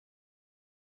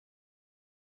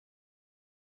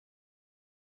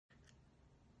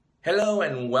Hello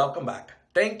and welcome back.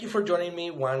 Thank you for joining me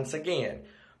once again.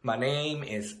 My name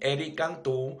is Eddie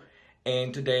Cantu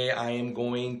and today I am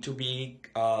going to be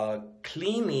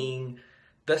cleaning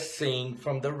the sink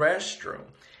from the restroom.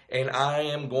 And I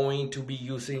am going to be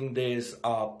using this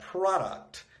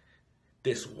product,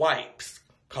 this wipes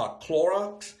called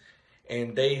Clorox,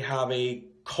 and they have a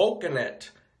coconut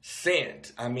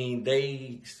scent. I mean,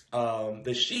 the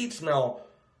sheets smell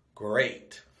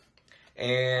great.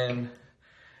 And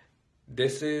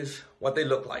this is what they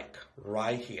look like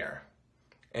right here.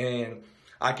 And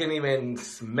I can even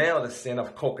smell the scent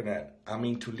of coconut. I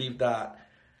mean, to leave that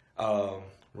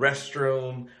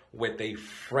restroom with a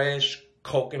fresh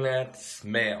coconut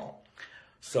smell.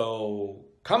 So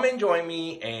come and join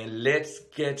me and let's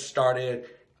get started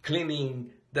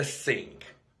cleaning the sink.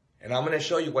 And I'm going to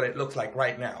show you what it looks like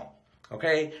right now.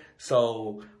 Okay,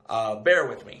 so bear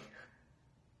with me.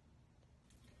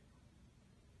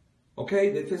 Okay,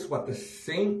 this is what the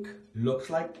sink looks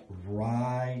like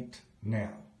right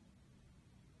now.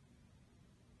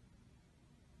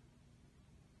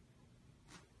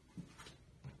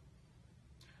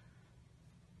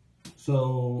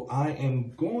 So I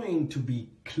am going to be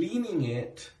cleaning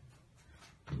it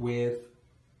with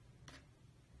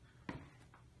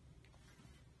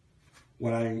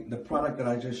the product that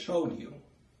I just showed you.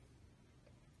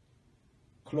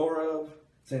 Clorox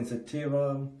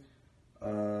Sensitiva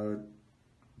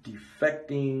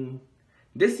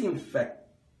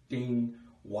disinfecting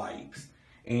wipes,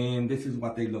 and this is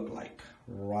what they look like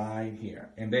right here.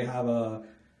 And they have a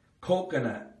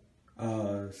coconut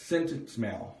scented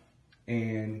smell,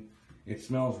 and it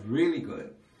smells really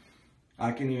good.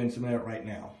 I can even smell it right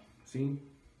now. See?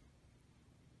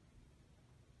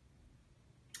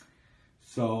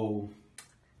 So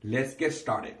let's get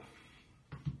started.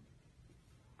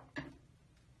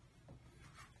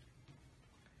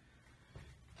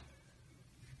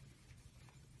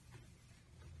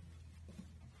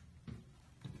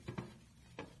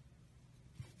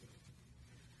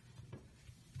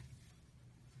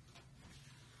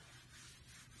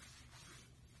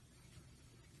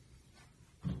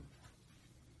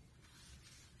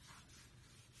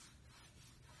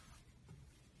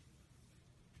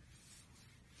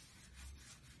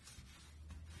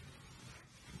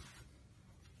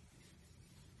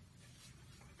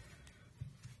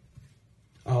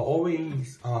 I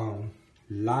always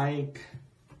like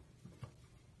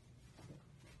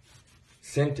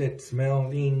scented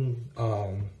smelling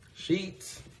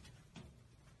sheets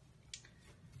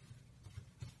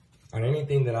on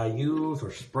anything that I use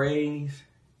or sprays,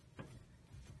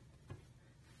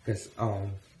 because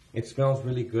it smells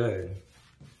really good.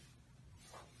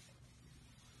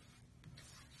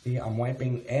 See, I'm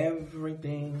wiping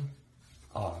everything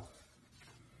off.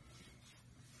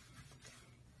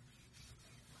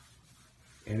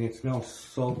 And it smells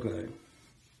so good.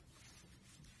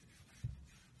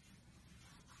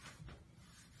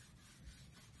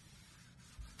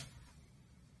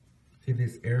 See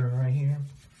this area right here?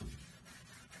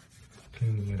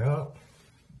 Cleaning it up.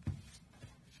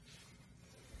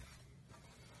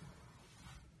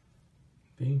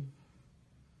 See?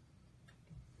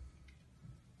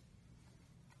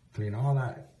 Clean all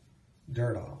that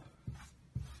dirt off.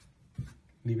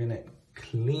 Leaving it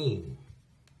clean.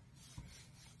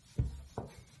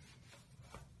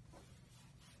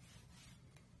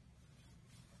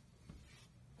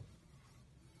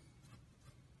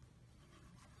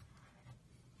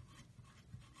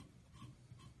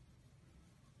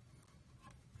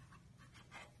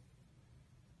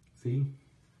 See?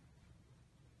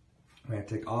 I'm gonna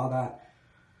take all that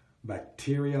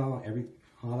bacteria,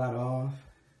 all that off.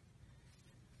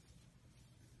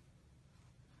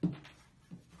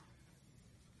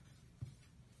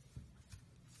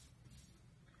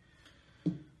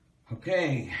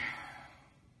 Okay.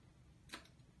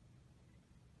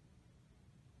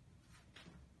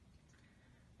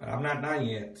 But I'm not done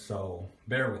yet, so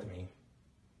bear with me.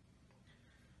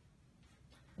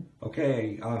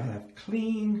 Okay, I'll have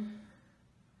clean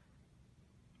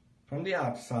from the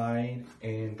outside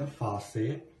and the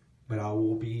faucet, but I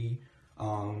will be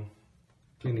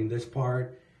cleaning this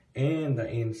part and the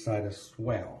inside as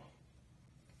well.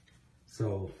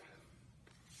 So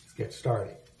let's get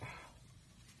started.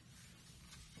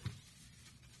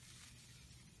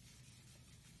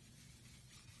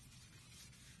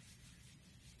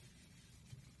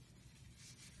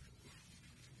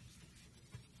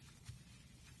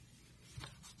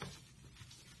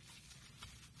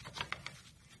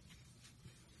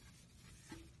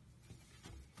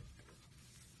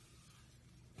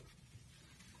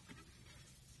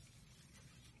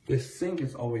 This sink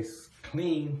is always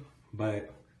clean, but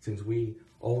since we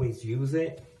always use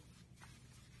it.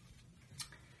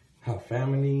 Have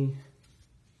family,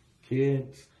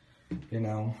 kids, you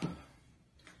know,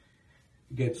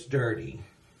 gets dirty.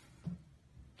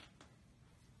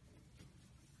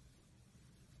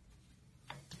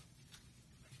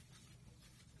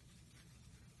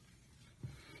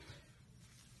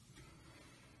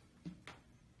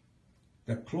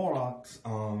 The Clorox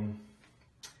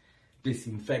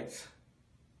disinfects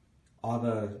all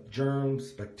the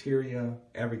germs, bacteria,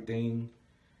 everything,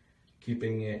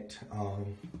 keeping it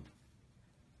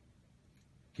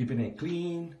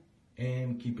clean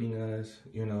and keeping us,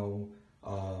 you know,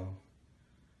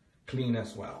 clean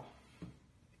as well.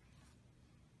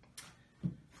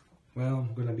 Well,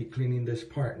 I'm gonna be cleaning this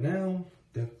part now.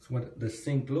 That's what the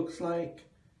sink looks like.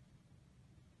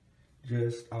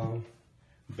 Just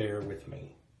bear with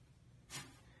me.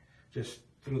 Just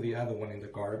threw the other one in the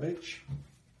garbage.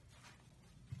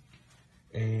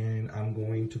 And I'm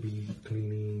going to be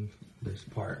cleaning this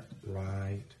part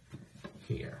right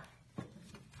here.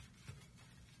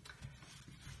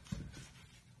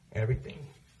 Everything.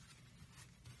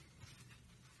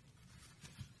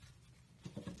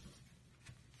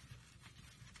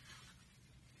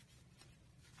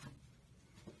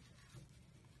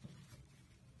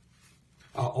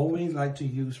 I always like to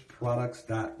use products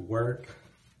that work,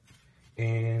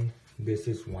 and this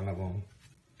is one of them.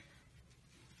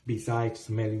 Besides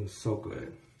smelling so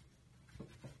good.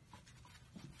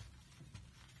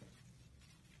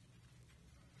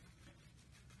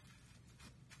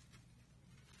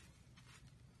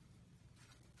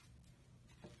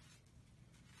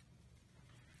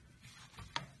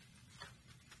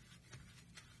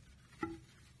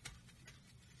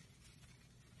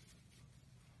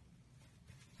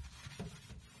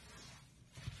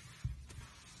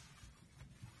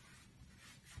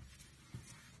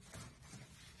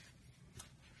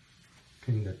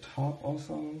 Clean the top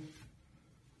also.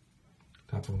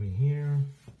 Top over here.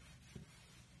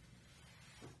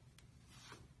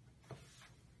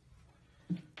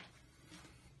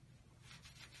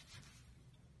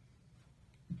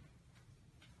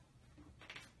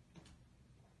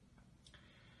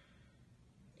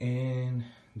 And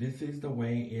this is the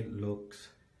way it looks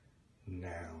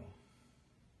now.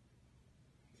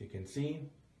 You can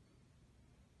see,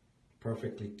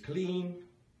 perfectly clean,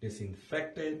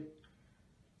 disinfected,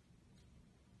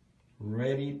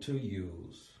 ready to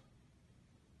use.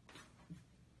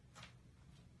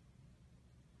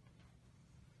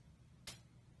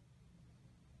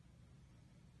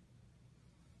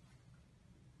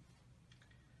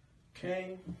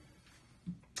 Okay,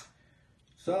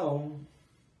 so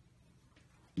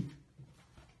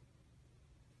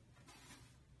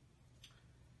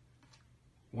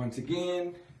once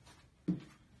again,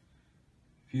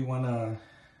 if you want to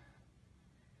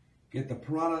get the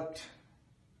product,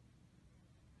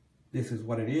 this is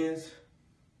what it is.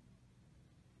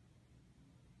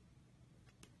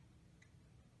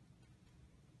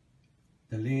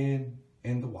 The lid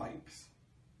and the wipes.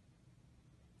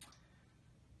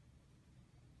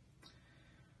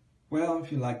 Well,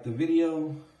 if you like the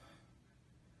video,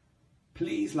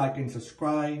 please like and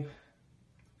subscribe.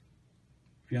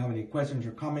 If you have any questions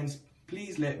or comments,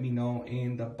 please let me know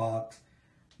in the box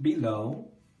below,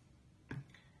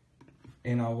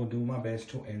 and I will do my best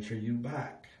to answer you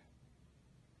back.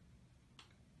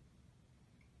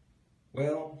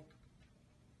 Well,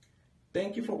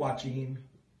 thank you for watching.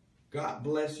 God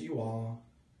bless you all.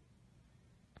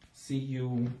 See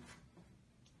you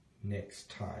next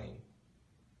time.